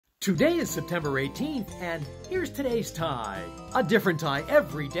Today is September 18th, and here's today's tie. A different tie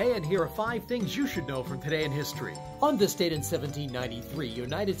every day, and here are 5 things you should know from today in history. On this date in 1793,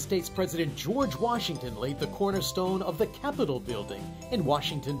 United States President George Washington laid the cornerstone of the Capitol Building in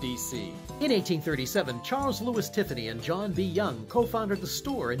Washington, D.C. In 1837, Charles Louis Tiffany and John B. Young co-founded the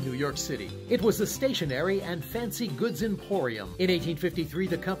store in New York City. It was a stationery and fancy goods emporium. In 1853,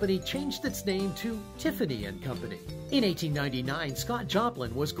 the company changed its name to Tiffany & Company. In 1899, Scott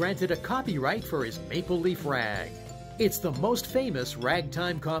Joplin was granted a copyright for his Maple Leaf Rag. It's the most famous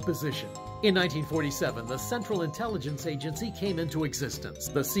ragtime composition. In 1947, the Central Intelligence Agency came into existence.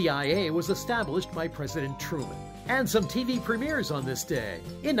 The CIA was established by President Truman. And some TV premieres on this day.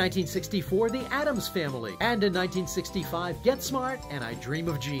 In 1964, The Addams Family. And in 1965, Get Smart and I Dream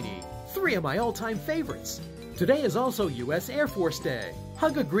of Jeannie. 3 of my all-time favorites. Today is also U.S. Air Force Day,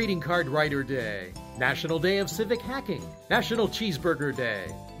 Hug a Greeting Card Writer Day, National Day of Civic Hacking, National Cheeseburger Day,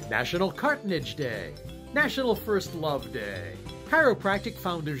 National Cartonnage Day, National First Love Day, Chiropractic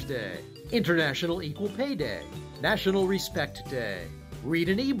Founders Day, International Equal Pay Day, National Respect Day, Read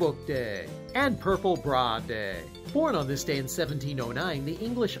an E-Book Day, and Purple Bra Day. Born on this day in 1709, the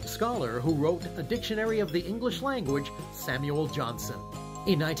English scholar who wrote a dictionary of the English language, Samuel Johnson.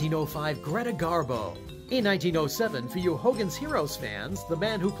 In 1905, Greta Garbo. In 1907, for you Hogan's Heroes fans, the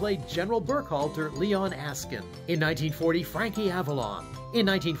man who played General Burkhalter, Leon Askin. In 1940, Frankie Avalon. In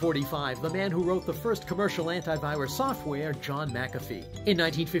 1945, the man who wrote the first commercial antivirus software, John McAfee. In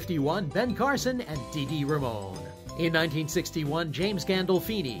 1951, Ben Carson and Dee Dee Ramone. In 1961, James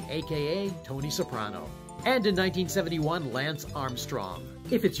Gandolfini, aka Tony Soprano. And in 1971, Lance Armstrong.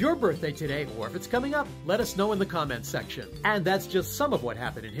 If it's your birthday today, or if it's coming up, let us know in the comments section. And that's just some of what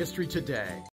happened in history today.